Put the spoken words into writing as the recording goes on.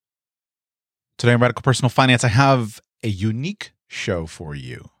Today on Radical Personal Finance, I have a unique show for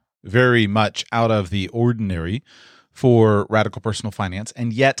you, very much out of the ordinary for Radical Personal Finance,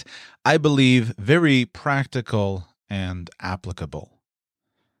 and yet I believe very practical and applicable.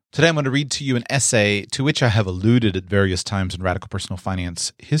 Today I'm going to read to you an essay to which I have alluded at various times in Radical Personal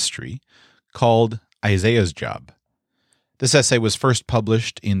Finance history called Isaiah's Job. This essay was first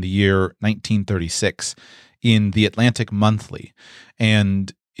published in the year 1936 in the Atlantic Monthly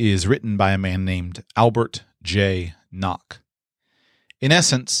and is written by a man named Albert J. Nock. In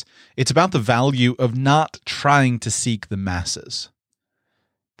essence, it's about the value of not trying to seek the masses.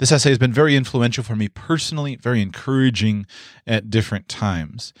 This essay has been very influential for me personally, very encouraging at different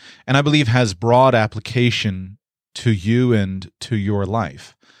times, and I believe has broad application to you and to your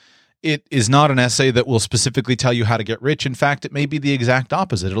life. It is not an essay that will specifically tell you how to get rich. In fact, it may be the exact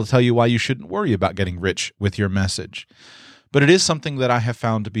opposite. It'll tell you why you shouldn't worry about getting rich with your message. But it is something that I have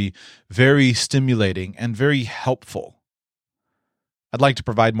found to be very stimulating and very helpful. I'd like to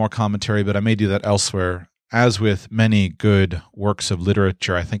provide more commentary, but I may do that elsewhere. As with many good works of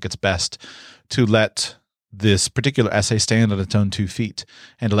literature, I think it's best to let this particular essay stand on its own 2 feet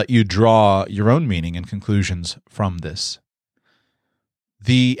and to let you draw your own meaning and conclusions from this.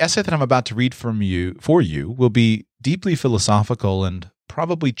 The essay that I'm about to read for you will be deeply philosophical and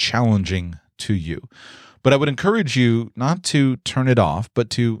probably challenging to you. But I would encourage you not to turn it off,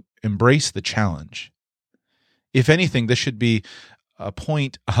 but to embrace the challenge. If anything, this should be a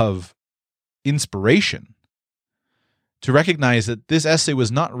point of inspiration to recognize that this essay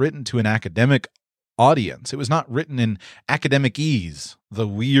was not written to an academic audience. It was not written in academic-ese, the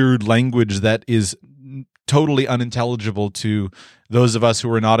weird language that is totally unintelligible to those of us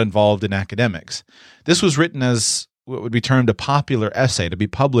who are not involved in academics. This was written as what would be termed a popular essay, to be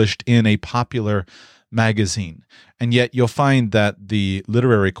published in a popular magazine. And yet you'll find that the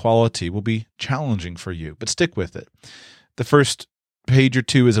literary quality will be challenging for you, but stick with it. The first page or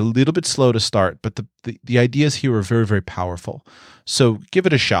two is a little bit slow to start, but the ideas here are very, very powerful. So give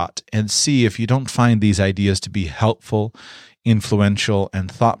it a shot and see if you don't find these ideas to be helpful, influential,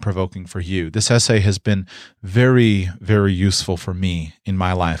 and thought-provoking for you. This essay has been very, very useful for me in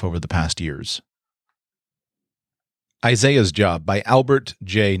my life over the past years. Isaiah's Job by Albert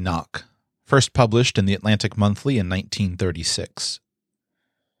J. Nock, first published in the Atlantic Monthly in 1936.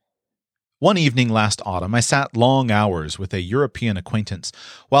 One evening last autumn, I sat long hours with a European acquaintance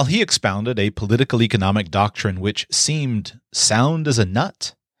while he expounded a political economic doctrine which seemed sound as a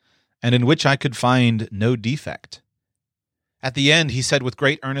nut, and in which I could find no defect. At the end, he said with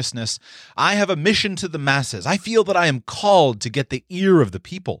great earnestness, "I have a mission to the masses. I feel that I am called to get the ear of the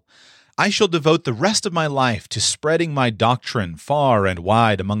people. I shall devote the rest of my life to spreading my doctrine far and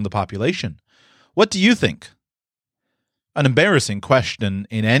wide among the population. What do you think?" An embarrassing question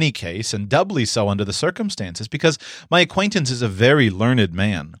in any case, and doubly so under the circumstances, because my acquaintance is a very learned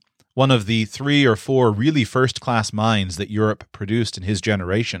man, one of the 3 or 4 really first-class minds that Europe produced in his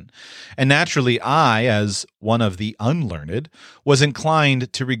generation. And naturally I, as one of the unlearned, was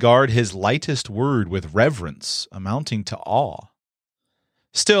inclined to regard his lightest word with reverence, amounting to awe.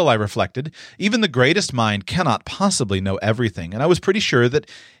 Still, I reflected, even the greatest mind cannot possibly know everything, and I was pretty sure that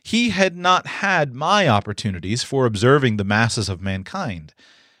he had not had my opportunities for observing the masses of mankind,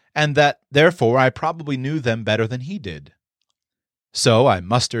 and that, therefore, I probably knew them better than he did. So I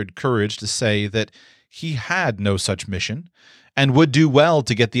mustered courage to say that he had no such mission, and would do well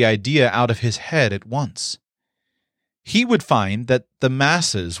to get the idea out of his head at once. He would find that the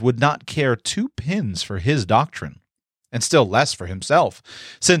masses would not care 2 pins for his doctrine, and still less for himself,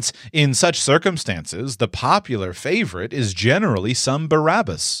 since in such circumstances the popular favorite is generally some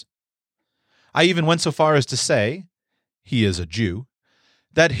Barabbas. I even went so far as to say, he is a Jew,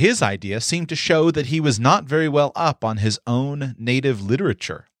 that his idea seemed to show that he was not very well up on his own native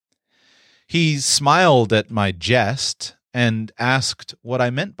literature. He smiled at my jest and asked what I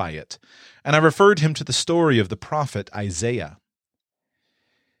meant by it, and I referred him to the story of the prophet Isaiah.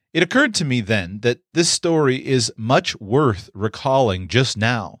 It occurred to me then that this story is much worth recalling just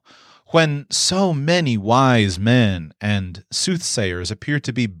now, when so many wise men and soothsayers appear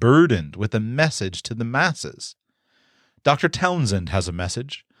to be burdened with a message to the masses. Dr. Townsend has a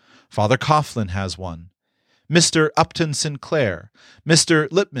message. Father Coughlin has one. Mr. Upton Sinclair, Mr.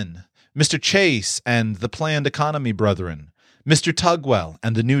 Lippmann, Mr. Chase and the Planned Economy Brethren, Mr. Tugwell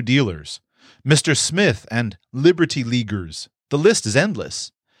and the New Dealers, Mr. Smith and Liberty Leaguers. The list is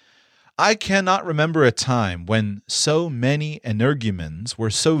endless. I cannot remember a time when so many energumens were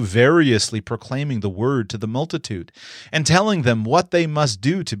so variously proclaiming the word to the multitude and telling them what they must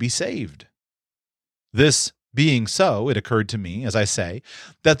do to be saved. This Being so, it occurred to me, as I say,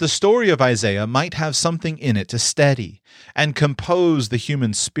 that the story of Isaiah might have something in it to steady and compose the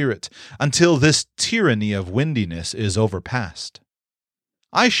human spirit until this tyranny of windiness is overpassed.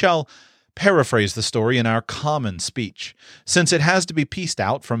 I shall paraphrase the story in our common speech, since it has to be pieced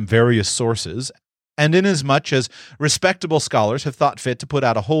out from various sources, and inasmuch as respectable scholars have thought fit to put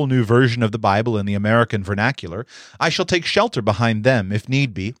out a whole new version of the Bible in the American vernacular, I shall take shelter behind them, if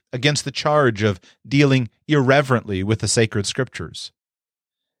need be, against the charge of dealing irreverently with the sacred scriptures.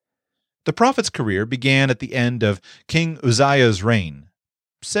 The prophet's career began at the end of King Uzziah's reign,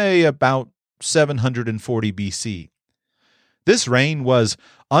 say about 740 BC. This reign was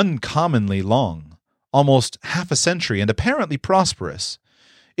uncommonly long, almost half a century, and apparently prosperous.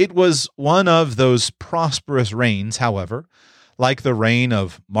 It was one of those prosperous reigns, however, like the reign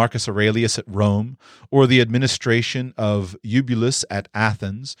of Marcus Aurelius at Rome, or the administration of Eubulus at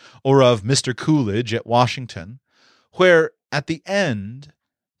Athens, or of Mr. Coolidge at Washington, where at the end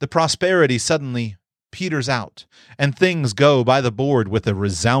the prosperity suddenly peters out, and things go by the board with a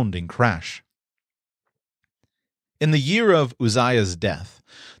resounding crash. In the year of Uzziah's death,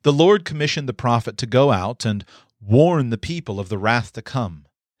 the Lord commissioned the prophet to go out and warn the people of the wrath to come.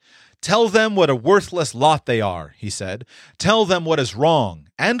 "Tell them what a worthless lot they are," he said. "Tell them what is wrong,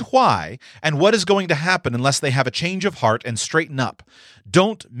 and why, and what is going to happen unless they have a change of heart and straighten up.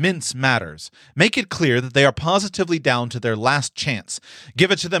 Don't mince matters. Make it clear that they are positively down to their last chance.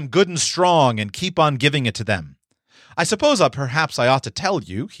 Give it to them good and strong, and keep on giving it to them. I suppose perhaps I ought to tell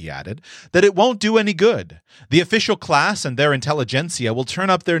you," he added, "that it won't do any good. The official class and their intelligentsia will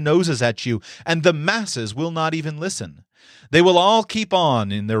turn up their noses at you, and the masses will not even listen. They will all keep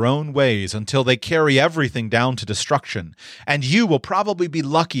on in their own ways until they carry everything down to destruction, and you will probably be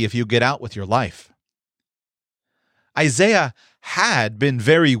lucky if you get out with your life." Isaiah had been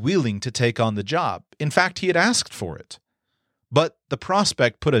very willing to take on the job. In fact, he had asked for it. But the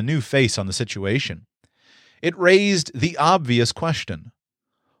prospect put a new face on the situation. It raised the obvious question: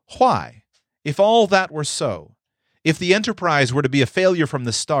 why, if all that were so, if the enterprise were to be a failure from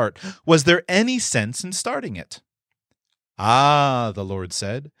the start, was there any sense in starting it? "Ah," the Lord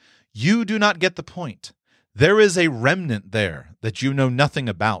said, "you do not get the point. There is a remnant there that you know nothing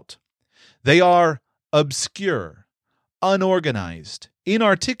about. They are obscure, unorganized,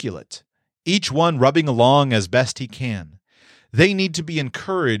 inarticulate, each one rubbing along as best he can. They need to be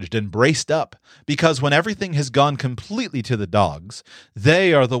encouraged and braced up, because when everything has gone completely to the dogs,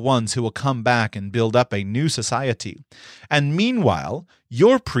 they are the ones who will come back and build up a new society. And meanwhile,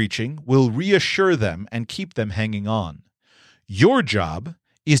 your preaching will reassure them and keep them hanging on. Your job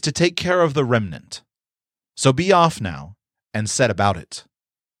is to take care of the remnant. So be off now and set about it."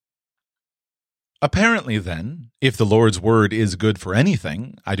 Apparently, then, if the Lord's word is good for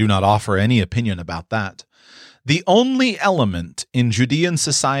anything, I do not offer any opinion about that, the only element in Judean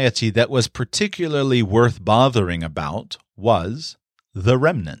society that was particularly worth bothering about was the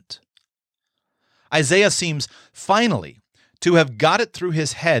remnant. Isaiah seems finally to have got it through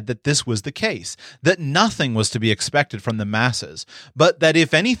his head that this was the case, that nothing was to be expected from the masses, but that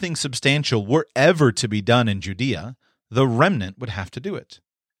if anything substantial were ever to be done in Judea, the remnant would have to do it.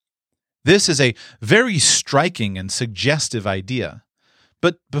 This is a very striking and suggestive idea.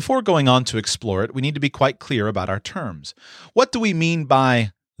 But before going on to explore it, we need to be quite clear about our terms. What do we mean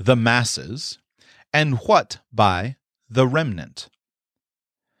by the masses, and what by the remnant?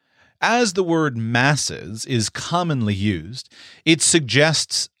 As the word masses is commonly used, it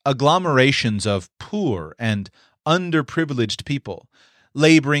suggests agglomerations of poor and underprivileged people,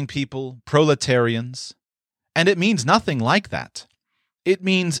 laboring people, proletarians, and it means nothing like that. It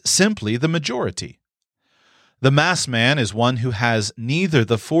means simply the majority. The mass man is one who has neither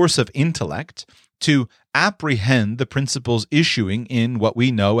the force of intellect to apprehend the principles issuing in what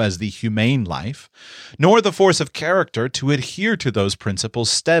we know as the humane life, nor the force of character to adhere to those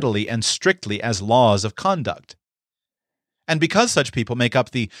principles steadily and strictly as laws of conduct. And because such people make up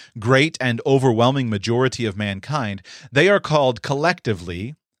the great and overwhelming majority of mankind, they are called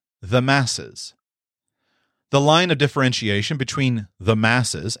collectively the masses. The line of differentiation between the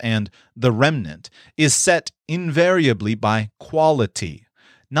masses and the remnant is set invariably by quality,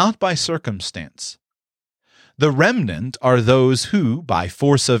 not by circumstance. The remnant are those who, by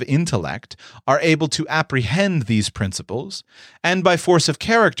force of intellect, are able to apprehend these principles, and by force of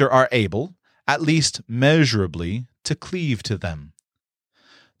character are able, at least measurably, to cleave to them.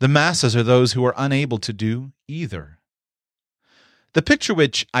 The masses are those who are unable to do either. The picture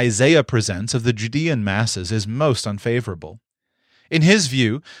which Isaiah presents of the Judean masses is most unfavorable. In his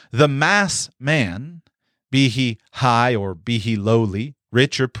view, the mass man, be he high or be he lowly,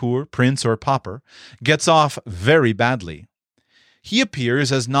 rich or poor, prince or pauper, gets off very badly. He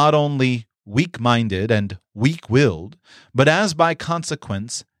appears as not only weak-minded and weak-willed, but as by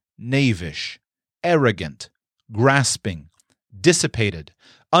consequence knavish, arrogant, grasping, dissipated,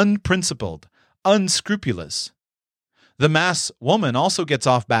 unprincipled, unscrupulous. The mass woman also gets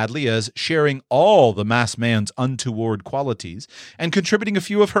off badly as sharing all the mass man's untoward qualities and contributing a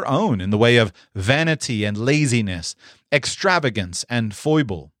few of her own in the way of vanity and laziness, extravagance and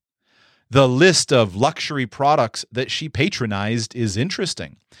foible. The list of luxury products that she patronized is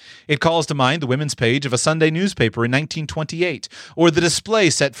interesting. It calls to mind the women's page of a Sunday newspaper in 1928, or the display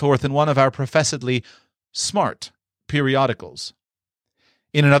set forth in one of our professedly smart periodicals.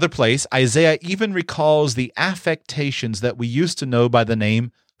 In another place, Isaiah even recalls the affectations that we used to know by the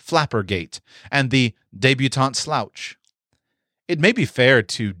name flappergate and the debutante slouch. It may be fair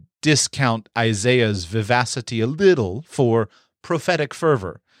to discount Isaiah's vivacity a little for prophetic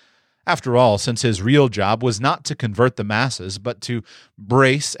fervor. After all, since his real job was not to convert the masses, but to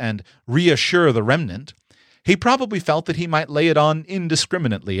brace and reassure the remnant, he probably felt that he might lay it on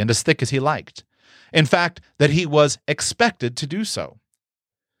indiscriminately and as thick as he liked. In fact, that he was expected to do so.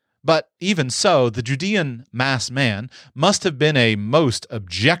 But even so, the Judean mass man must have been a most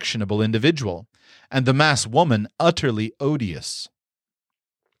objectionable individual, and the mass woman utterly odious.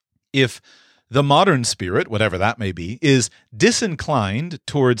 If the modern spirit, whatever that may be, is disinclined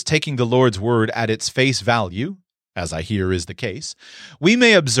towards taking the Lord's word at its face value, as I hear is the case, we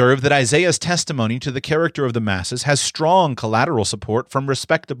may observe that Isaiah's testimony to the character of the masses has strong collateral support from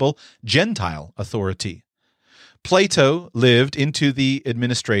respectable Gentile authority. Plato lived into the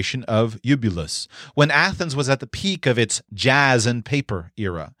administration of Eubulus, when Athens was at the peak of its jazz and paper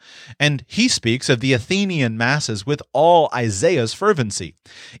era, and he speaks of the Athenian masses with all Isaiah's fervency,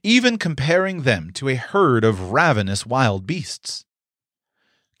 even comparing them to a herd of ravenous wild beasts.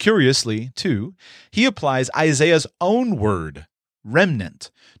 Curiously, too, he applies Isaiah's own word, remnant,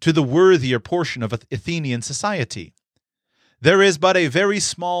 to the worthier portion of Athenian society. There is but a very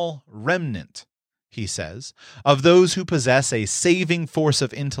small remnant, he says, of those who possess a saving force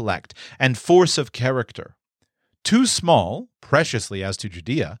of intellect and force of character, too small, preciously as to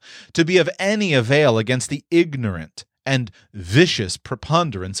Judea, to be of any avail against the ignorant and vicious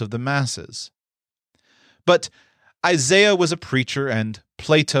preponderance of the masses. But Isaiah was a preacher and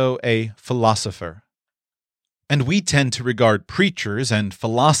Plato a philosopher. And we tend to regard preachers and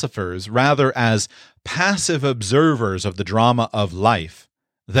philosophers rather as passive observers of the drama of life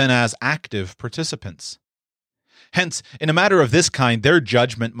than as active participants. Hence, in a matter of this kind, their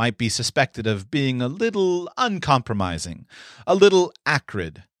judgment might be suspected of being a little uncompromising, a little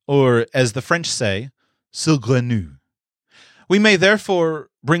acrid, or, as the French say, saugrenu. We may therefore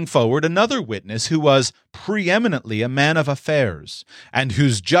bring forward another witness who was preeminently a man of affairs, and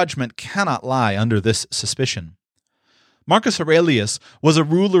whose judgment cannot lie under this suspicion. Marcus Aurelius was a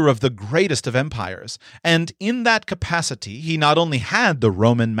ruler of the greatest of empires, and in that capacity he not only had the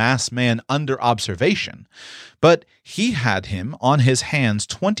Roman mass man under observation, but he had him on his hands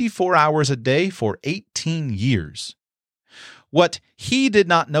 24 hours a day for 18 years. What he did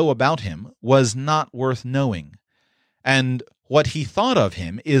not know about him was not worth knowing, and what he thought of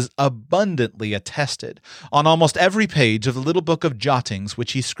him is abundantly attested on almost every page of the little book of jottings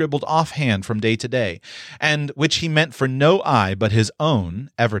which he scribbled offhand from day to day, and which he meant for no eye but his own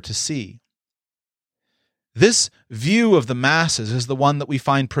ever to see. This view of the masses is the one that we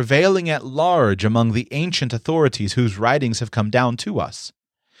find prevailing at large among the ancient authorities whose writings have come down to us.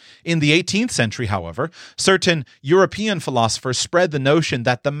 In the 18th century, however, certain European philosophers spread the notion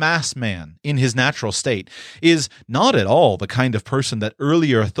that the mass man, in his natural state, is not at all the kind of person that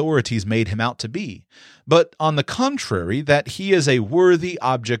earlier authorities made him out to be, but on the contrary, that he is a worthy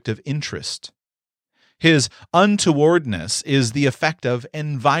object of interest. His untowardness is the effect of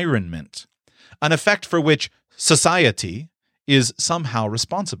environment, an effect for which society is somehow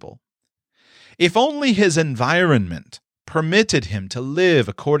responsible. If only his environment permitted him to live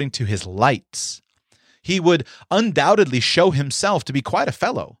according to his lights, he would undoubtedly show himself to be quite a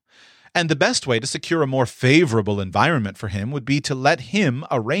fellow, and the best way to secure a more favorable environment for him would be to let him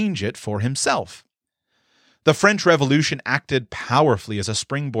arrange it for himself. The French Revolution acted powerfully as a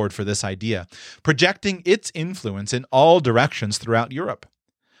springboard for this idea, projecting its influence in all directions throughout Europe.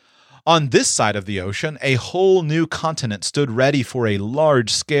 On this side of the ocean, a whole new continent stood ready for a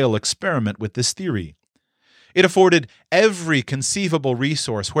large-scale experiment with this theory. It afforded every conceivable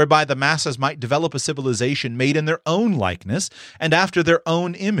resource whereby the masses might develop a civilization made in their own likeness and after their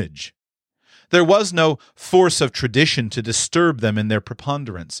own image. There was no force of tradition to disturb them in their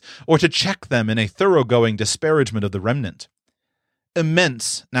preponderance, or to check them in a thoroughgoing disparagement of the remnant.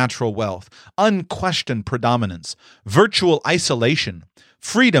 immense natural wealth, unquestioned predominance, virtual isolation,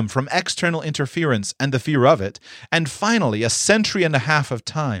 freedom from external interference and the fear of it, and finally a century and a half of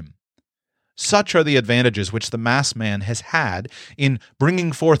time. Such are the advantages which the mass man has had in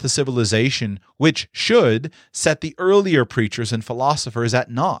bringing forth a civilization which should set the earlier preachers and philosophers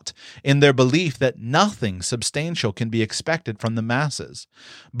at naught in their belief that nothing substantial can be expected from the masses,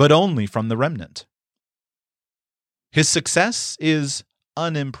 but only from the remnant. His success is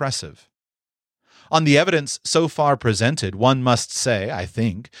unimpressive. On the evidence so far presented, one must say, I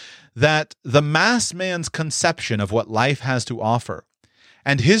think, that the mass man's conception of what life has to offer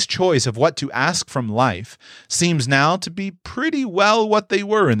and his choice of what to ask from life seems now to be pretty well what they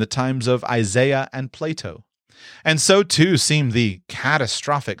were in the times of Isaiah and Plato. And so too seem the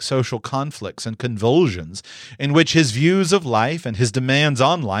catastrophic social conflicts and convulsions in which his views of life and his demands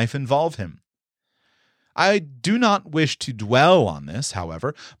on life involve him. I do not wish to dwell on this,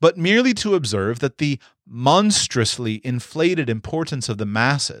 however, but merely to observe that the monstrously inflated importance of the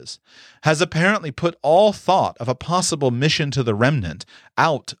masses has apparently put all thought of a possible mission to the remnant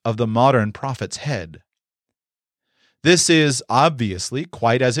out of the modern prophet's head. This is obviously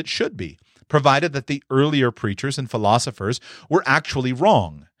quite as it should be, provided that the earlier preachers and philosophers were actually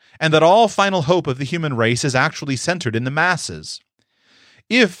wrong, and that all final hope of the human race is actually centered in the masses.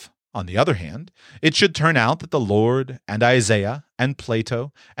 If, on the other hand, it should turn out that the Lord and Isaiah and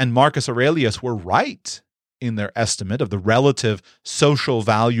Plato and Marcus Aurelius were right in their estimate of the relative social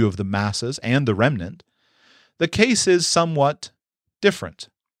value of the masses and the remnant, the case is somewhat different.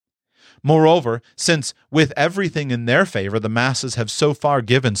 Moreover, since with everything in their favor the masses have so far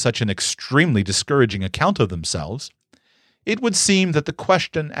given such an extremely discouraging account of themselves, it would seem that the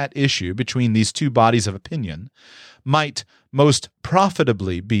question at issue between these two bodies of opinion might most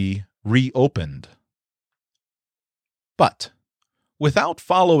profitably be reopened. But, without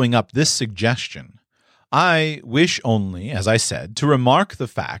following up this suggestion, I wish only, as I said, to remark the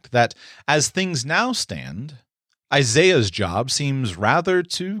fact that, as things now stand, Isaiah's job seems rather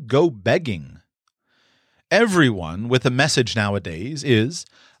to go begging. Everyone with a message nowadays is,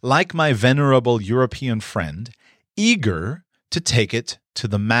 like my venerable European friend, eager to take it to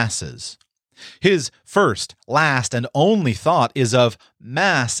the masses. His first, last, and only thought is of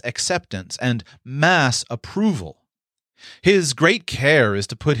mass acceptance and mass approval. His great care is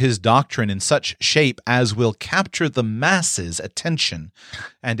to put his doctrine in such shape as will capture the masses' attention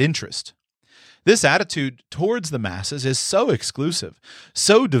and interest. This attitude towards the masses is so exclusive,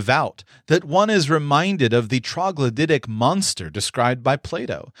 so devout, that one is reminded of the troglodytic monster described by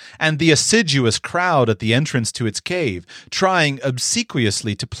Plato, and the assiduous crowd at the entrance to its cave, trying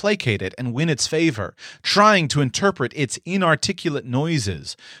obsequiously to placate it and win its favor, trying to interpret its inarticulate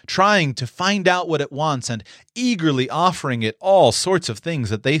noises, trying to find out what it wants, and eagerly offering it all sorts of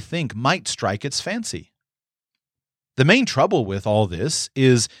things that they think might strike its fancy. The main trouble with all this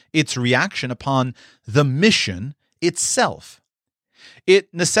is its reaction upon the mission itself.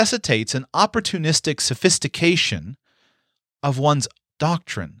 It necessitates an opportunistic sophistication of one's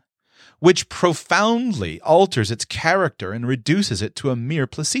doctrine, which profoundly alters its character and reduces it to a mere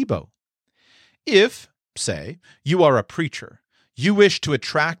placebo. If, say, you are a preacher, you wish to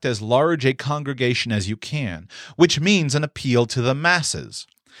attract as large a congregation as you can, which means an appeal to the masses.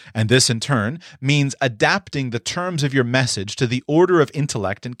 And this, in turn, means adapting the terms of your message to the order of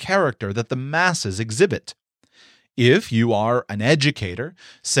intellect and character that the masses exhibit. If you are an educator,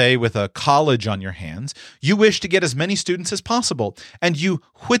 say with a college on your hands, you wish to get as many students as possible, and you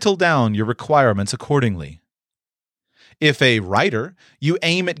whittle down your requirements accordingly. If a writer, you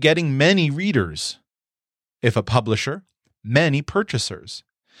aim at getting many readers. If a publisher, many purchasers.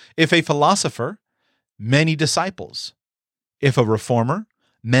 If a philosopher, many disciples. If a reformer,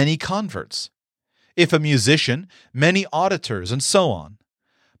 many converts. If a musician, many auditors, and so on.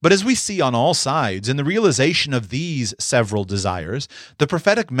 But as we see on all sides, in the realization of these several desires, the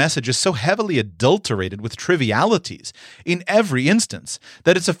prophetic message is so heavily adulterated with trivialities in every instance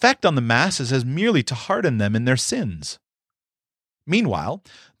that its effect on the masses is merely to harden them in their sins. Meanwhile,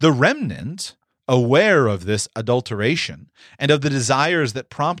 the remnant, aware of this adulteration and of the desires that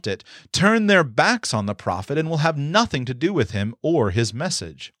prompt it, turn their backs on the prophet and will have nothing to do with him or his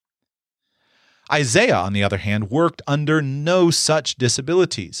message. Isaiah, on the other hand, worked under no such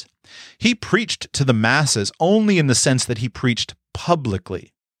disabilities. He preached to the masses only in the sense that he preached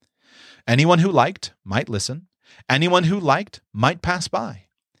publicly. Anyone who liked might listen. Anyone who liked might pass by.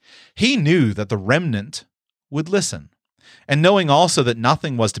 He knew that the remnant would listen. And knowing also that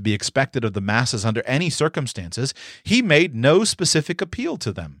nothing was to be expected of the masses under any circumstances, he made no specific appeal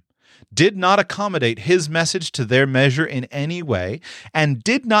to them, did not accommodate his message to their measure in any way, and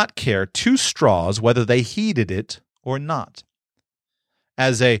did not care two straws whether they heeded it or not.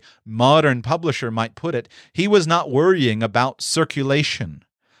 As a modern publisher might put it, he was not worrying about circulation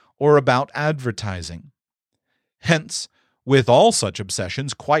or about advertising. Hence, with all such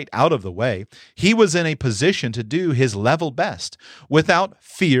obsessions quite out of the way, he was in a position to do his level best, without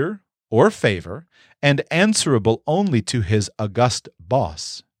fear or favor, and answerable only to his august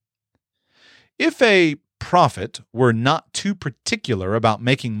boss. If a prophet were not too particular about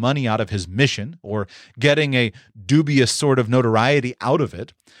making money out of his mission, or getting a dubious sort of notoriety out of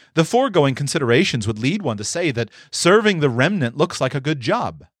it, the foregoing considerations would lead one to say that serving the remnant looks like a good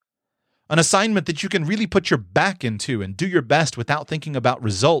job. An assignment that you can really put your back into and do your best without thinking about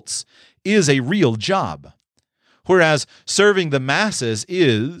results is a real job. Whereas serving the masses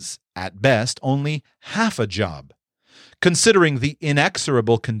is, at best, only half a job, considering the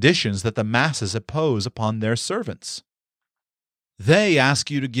inexorable conditions that the masses impose upon their servants. They ask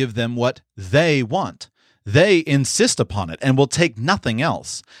you to give them what they want. They insist upon it and will take nothing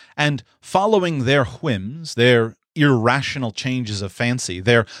else. And following their whims, their irrational changes of fancy,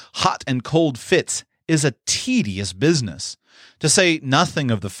 their hot and cold fits, is a tedious business, to say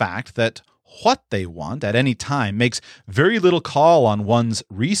nothing of the fact that what they want at any time makes very little call on one's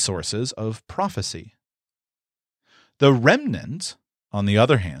resources of prophecy. The remnant, on the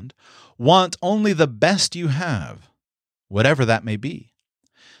other hand, want only the best you have, whatever that may be.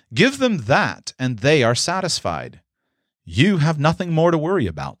 Give them that, and they are satisfied. You have nothing more to worry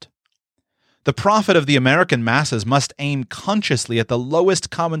about. The prophet of the American masses must aim consciously at the lowest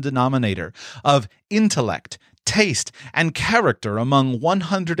common denominator of intellect, taste, and character among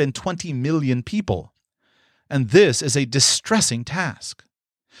 120 million people. And this is a distressing task.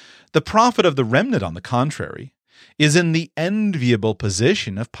 The prophet of the remnant, on the contrary, is in the enviable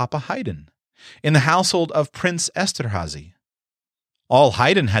position of Papa Haydn, in the household of Prince Esterhazy. All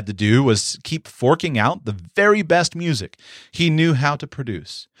Haydn had to do was keep forking out the very best music he knew how to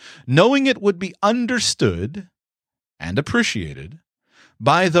produce, knowing it would be understood and appreciated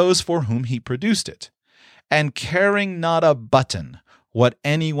by those for whom he produced it, and caring not a button what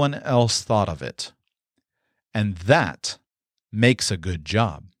anyone else thought of it. And that makes a good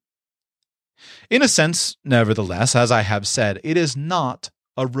job. In a sense, nevertheless, as I have said, it is not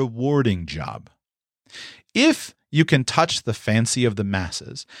a rewarding job. If you can touch the fancy of the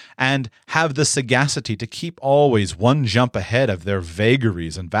masses and have the sagacity to keep always one jump ahead of their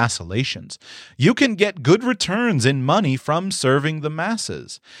vagaries and vacillations, you can get good returns in money from serving the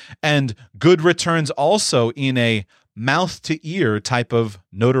masses, and good returns also in a mouth-to-ear type of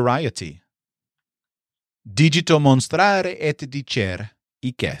notoriety. Digito monstrare et dicere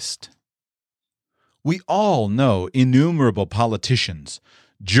hic est. We all know innumerable politicians,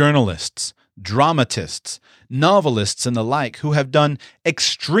 journalists, dramatists, novelists, and the like who have done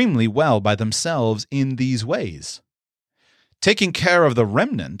extremely well by themselves in these ways. Taking care of the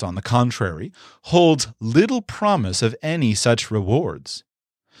remnant, on the contrary, holds little promise of any such rewards.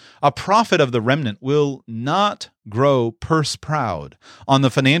 A prophet of the remnant will not grow purse-proud on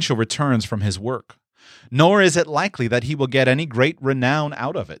the financial returns from his work, nor is it likely that he will get any great renown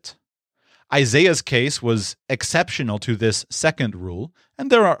out of it. Isaiah's case was exceptional to this second rule, and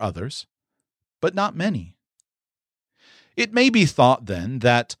there are others, but not many. It may be thought, then,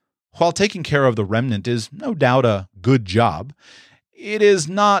 that while taking care of the remnant is no doubt a good job, it is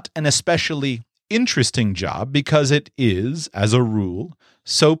not an especially interesting job because it is, as a rule,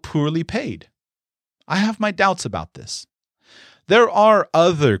 so poorly paid. I have my doubts about this. There are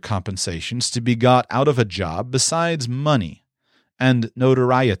other compensations to be got out of a job besides money and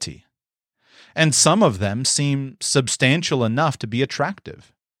notoriety, and some of them seem substantial enough to be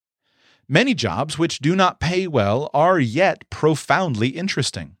attractive. Many jobs which do not pay well are yet profoundly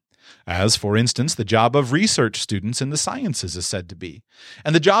interesting, as, for instance, the job of research students in the sciences is said to be,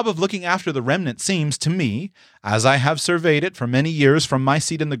 and the job of looking after the remnant seems to me, as I have surveyed it for many years from my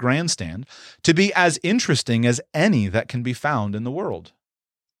seat in the grandstand, to be as interesting as any that can be found in the world.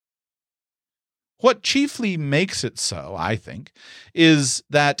 What chiefly makes it so, I think, is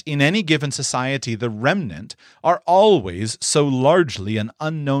that in any given society the remnant are always so largely an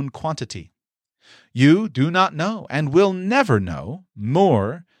unknown quantity. You do not know, and will never know,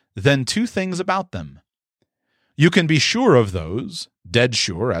 more than two things about them. You can be sure of those, dead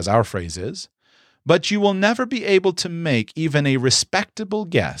sure, as our phrase is, but you will never be able to make even a respectable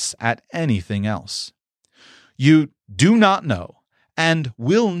guess at anything else. You do not know, and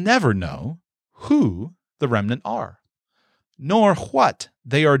will never know, who the remnant are, nor what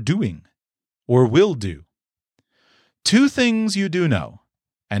they are doing or will do. Two things you do know,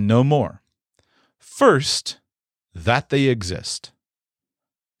 and no more. First, that they exist.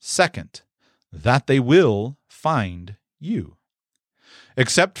 Second, that they will find you.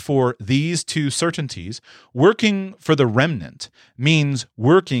 Except for these two certainties, working for the remnant means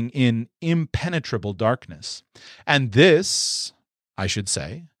working in impenetrable darkness. And this, I should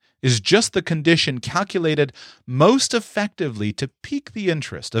say, is just the condition calculated most effectively to pique the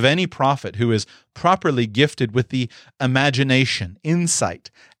interest of any prophet who is properly gifted with the imagination,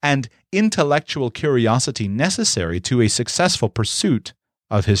 insight, and intellectual curiosity necessary to a successful pursuit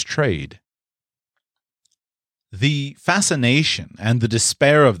of his trade. The fascination and the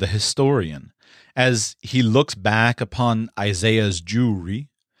despair of the historian, as he looks back upon Isaiah's Jewry,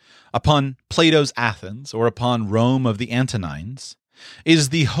 upon Plato's Athens, or upon Rome of the Antonines, is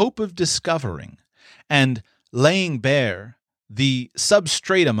the hope of discovering and laying bare the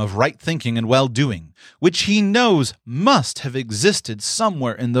substratum of right thinking and well-doing, which he knows must have existed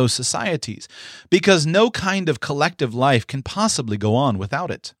somewhere in those societies, because no kind of collective life can possibly go on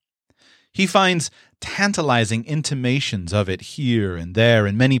without it. He finds tantalizing intimations of it here and there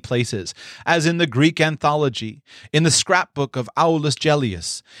in many places, as in the Greek anthology, in the scrapbook of Aulus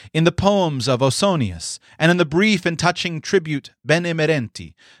Gellius, in the poems of Ausonius, and in the brief and touching tribute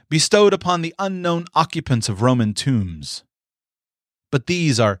Benemerenti bestowed upon the unknown occupants of Roman tombs. But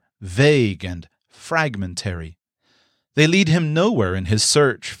these are vague and fragmentary. They lead him nowhere in his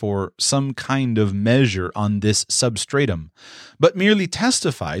search for some kind of measure on this substratum, but merely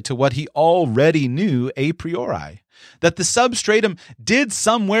testify to what he already knew a priori, that the substratum did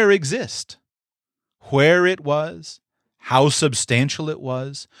somewhere exist. Where it was, how substantial it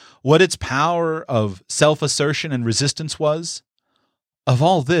was, what its power of self-assertion and resistance was, of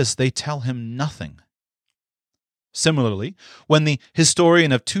all this they tell him nothing. Similarly, when the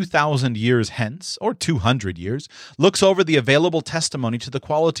historian of 2,000 years hence, or 200 years, looks over the available testimony to the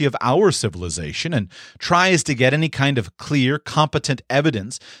quality of our civilization and tries to get any kind of clear, competent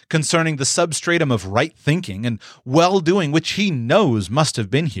evidence concerning the substratum of right thinking and well-doing which he knows must have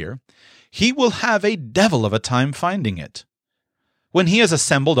been here, he will have a devil of a time finding it. When he has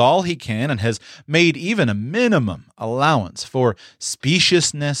assembled all he can and has made even a minimum allowance for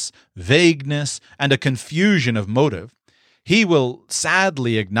speciousness, vagueness, and a confusion of motive, he will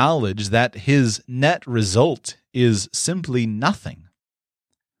sadly acknowledge that his net result is simply nothing.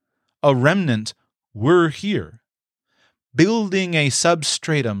 A remnant were here, building a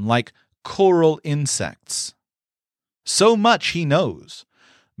substratum like coral insects. So much he knows,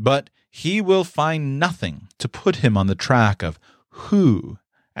 but he will find nothing to put him on the track of who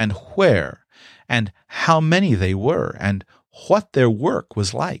and where and how many they were and what their work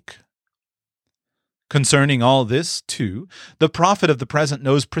was like. Concerning all this, too, the prophet of the present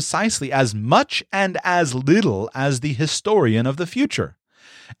knows precisely as much and as little as the historian of the future.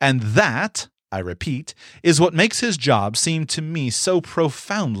 And that, I repeat, is what makes his job seem to me so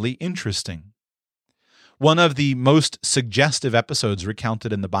profoundly interesting. One of the most suggestive episodes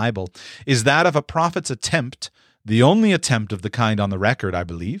recounted in the Bible is that of a prophet's attempt, the only attempt of the kind on the record, I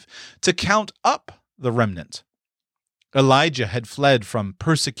believe, to count up the remnant. Elijah had fled from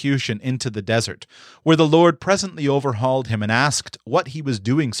persecution into the desert, where the Lord presently overhauled him and asked what he was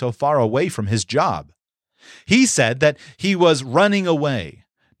doing so far away from his job. He said that he was running away,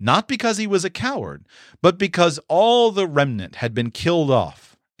 not because he was a coward, but because all the remnant had been killed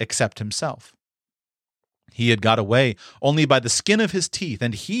off, except himself. He had got away only by the skin of his teeth,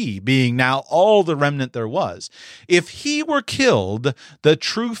 and he, being now all the remnant there was, if he were killed, the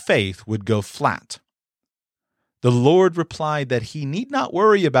true faith would go flat. The Lord replied that he need not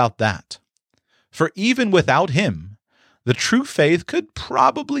worry about that, for even without him, the true faith could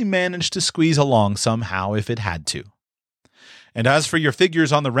probably manage to squeeze along somehow if it had to. And as for your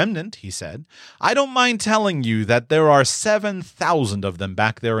figures on the remnant, he said, I don't mind telling you that there are 7,000 of them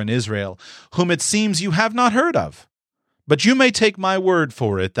back there in Israel, whom it seems you have not heard of. But you may take my word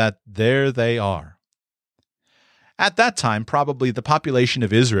for it that there they are. At that time, probably the population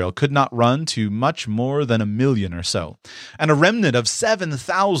of Israel could not run to much more than 1 million or so, and a remnant of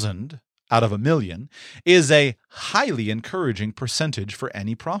 7,000 out of 1 million is a highly encouraging percentage for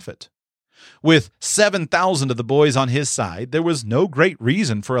any prophet. With 7,000 of the boys on his side, there was no great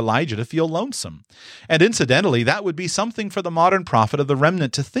reason for Elijah to feel lonesome. And incidentally, that would be something for the modern prophet of the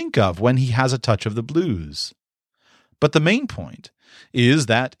remnant to think of when he has a touch of the blues. But the main point is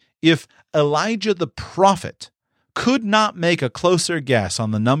that if Elijah the prophet could not make a closer guess on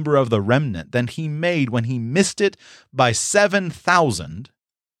the number of the remnant than he made when he missed it by 7,000,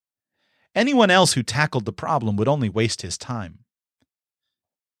 anyone else who tackled the problem would only waste his time.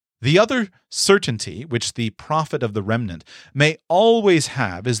 The other certainty which the prophet of the remnant may always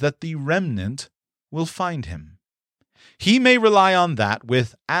have is that the remnant will find him. He may rely on that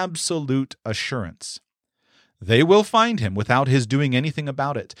with absolute assurance. They will find him without his doing anything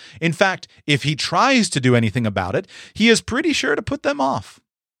about it. In fact, if he tries to do anything about it, he is pretty sure to put them off.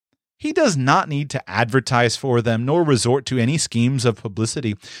 He does not need to advertise for them, nor resort to any schemes of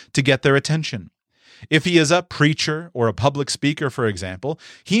publicity to get their attention. If he is a preacher or a public speaker, for example,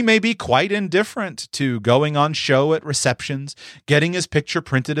 he may be quite indifferent to going on show at receptions, getting his picture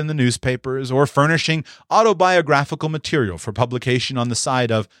printed in the newspapers, or furnishing autobiographical material for publication on the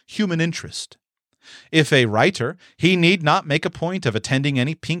side of human interest. If a writer, he need not make a point of attending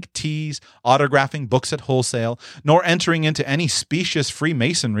any pink teas, autographing books at wholesale, nor entering into any specious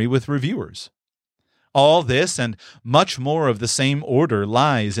Freemasonry with reviewers. All this and much more of the same order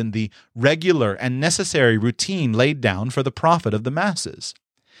lies in the regular and necessary routine laid down for the profit of the masses.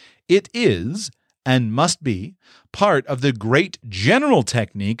 It is, and must be, part of the great general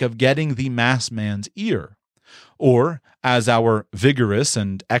technique of getting the mass man's ear. Or, as our vigorous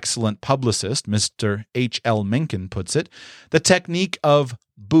and excellent publicist, Mr. H.L. Mencken, puts it, the technique of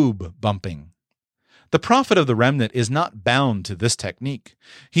boob bumping. The prophet of the remnant is not bound to this technique.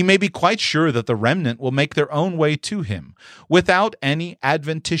 He may be quite sure that the remnant will make their own way to him, without any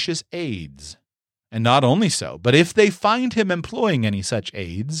adventitious aids. And not only so, but if they find him employing any such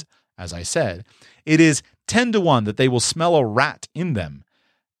aids, as I said, it is 10 to 1 that they will smell a rat in them,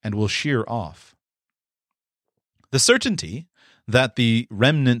 and will sheer off. The certainty that the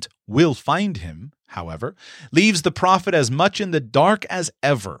remnant will find him, however, leaves the prophet as much in the dark as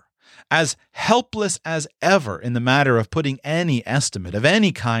ever, as helpless as ever in the matter of putting any estimate of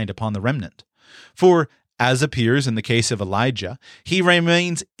any kind upon the remnant. For, as appears in the case of Elijah, he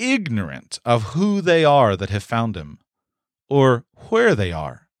remains ignorant of who they are that have found him, or where they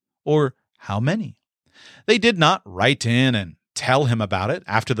are, or how many. They did not write in and tell him about it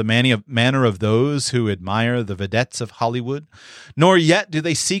after the manner of those who admire the vedettes of Hollywood, nor yet do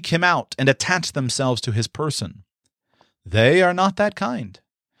they seek him out and attach themselves to his person. They are not that kind.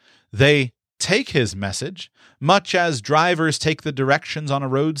 They take his message much as drivers take the directions on a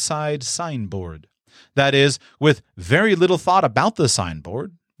roadside signboard. That is, with very little thought about the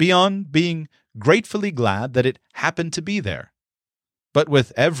signboard, beyond being gratefully glad that it happened to be there, but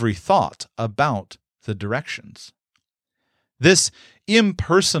with every thought about the directions. This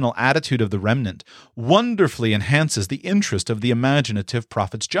impersonal attitude of the remnant wonderfully enhances the interest of the imaginative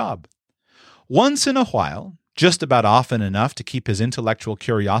prophet's job. Once in a while, just about often enough to keep his intellectual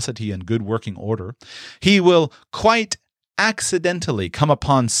curiosity in good working order, he will quite accidentally come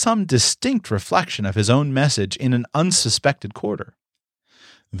upon some distinct reflection of his own message in an unsuspected quarter.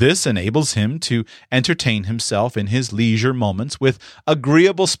 This enables him to entertain himself in his leisure moments with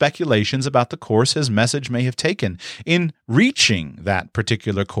agreeable speculations about the course his message may have taken in reaching that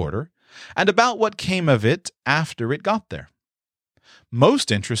particular quarter, and about what came of it after it got there.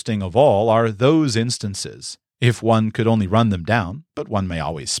 Most interesting of all are those instances, if one could only run them down, but one may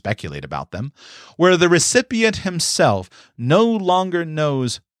always speculate about them, where the recipient himself no longer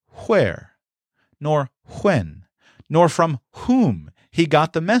knows where, nor when, nor from whom he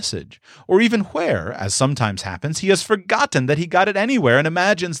got the message, or even where, as sometimes happens, he has forgotten that he got it anywhere and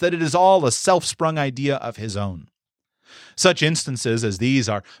imagines that it is all a self-sprung idea of his own. Such instances as these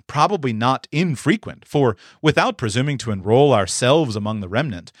are probably not infrequent, for without presuming to enroll ourselves among the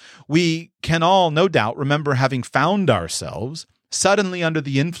remnant, we can all no doubt remember having found ourselves suddenly under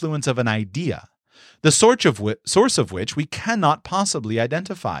the influence of an idea, the source of which we cannot possibly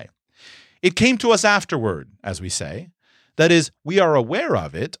identify. It came to us afterward, as we say. That is, we are aware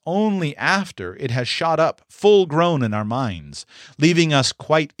of it only after it has shot up full-grown in our minds, leaving us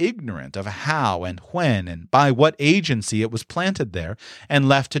quite ignorant of how and when and by what agency it was planted there and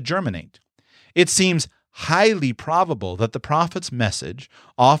left to germinate. It seems highly probable that the prophet's message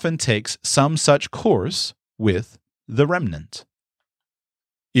often takes some such course with the remnant.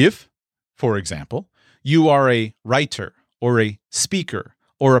 If, for example, you are a writer or a speaker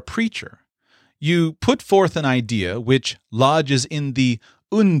or a preacher, you put forth an idea which lodges in the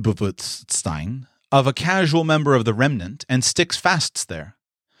Unbewusstsein of a casual member of the remnant and sticks fast there.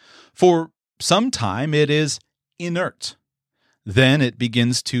 For some time it is inert. Then it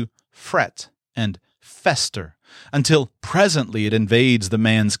begins to fret and fester until presently it invades the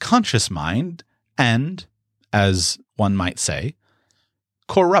man's conscious mind and, as one might say,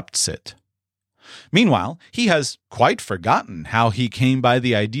 corrupts it. Meanwhile, he has quite forgotten how he came by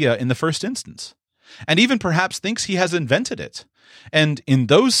the idea in the first instance, and even perhaps thinks he has invented it. And in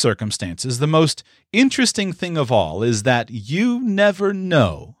those circumstances, the most interesting thing of all is that you never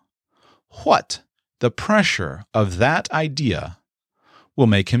know what the pressure of that idea will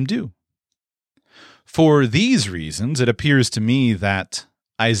make him do. For these reasons, it appears to me that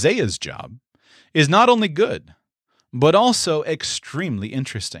Isaiah's job is not only good, but also extremely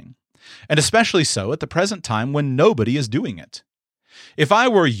interesting, and especially so at the present time when nobody is doing it. If I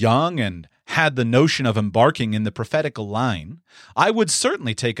were young and had the notion of embarking in the prophetical line, I would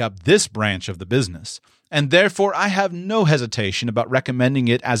certainly take up this branch of the business, and therefore I have no hesitation about recommending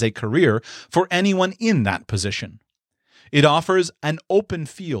it as a career for anyone in that position. It offers an open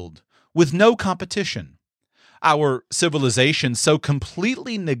field with no competition. Our civilization so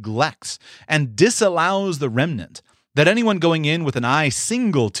completely neglects and disallows the remnant that anyone going in with an eye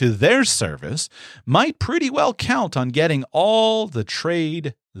single to their service might pretty well count on getting all the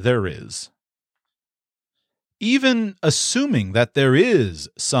trade there is. Even assuming that there is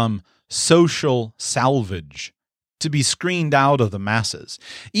some social salvage to be screened out of the masses,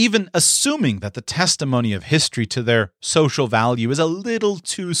 even assuming that the testimony of history to their social value is a little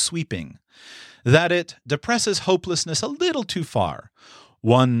too sweeping, that it depresses hopelessness a little too far,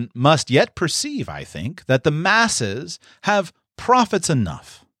 one must yet perceive, I think, that the masses have prophets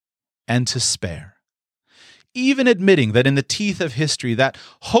enough and to spare. Even admitting that in the teeth of history that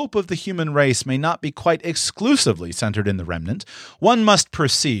hope of the human race may not be quite exclusively centered in the remnant, one must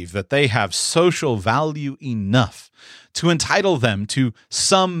perceive that they have social value enough to entitle them to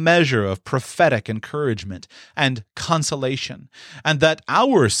some measure of prophetic encouragement and consolation, and that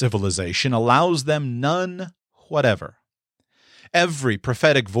our civilization allows them none whatever. Every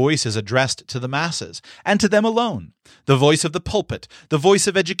prophetic voice is addressed to the masses, and to them alone. The voice of the pulpit, the voice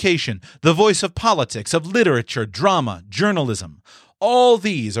of education, the voice of politics, of literature, drama, journalism. All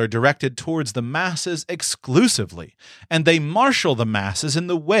these are directed towards the masses exclusively, and they marshal the masses in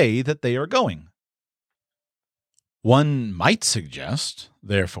the way that they are going. One might suggest,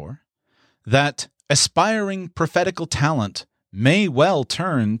 therefore, that aspiring prophetical talent may well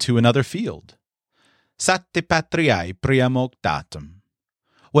turn to another field. Sate patriae priam octatum.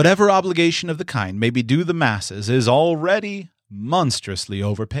 Whatever obligation of the kind may be due the masses is already monstrously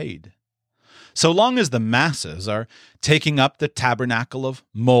overpaid. So long as the masses are taking up the tabernacle of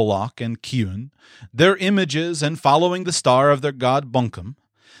Moloch and Kiun, their images, and following the star of their god Bunkum,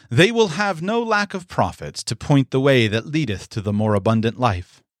 they will have no lack of prophets to point the way that leadeth to the more abundant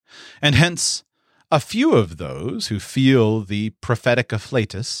life. And hence, a few of those who feel the prophetic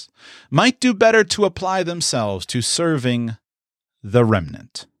afflatus might do better to apply themselves to serving the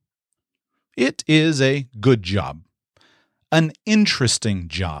remnant. It is a good job, an interesting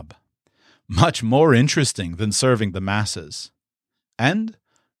job, much more interesting than serving the masses. And,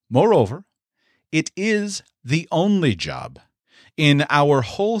 moreover, it is the only job in our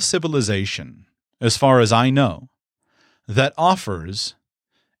whole civilization, as far as I know, that offers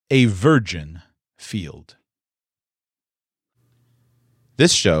a virgin field.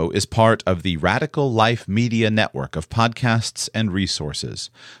 This show is part of the Radical Life Media network of podcasts and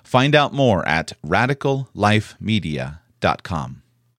resources. Find out more at radicallifemedia.com.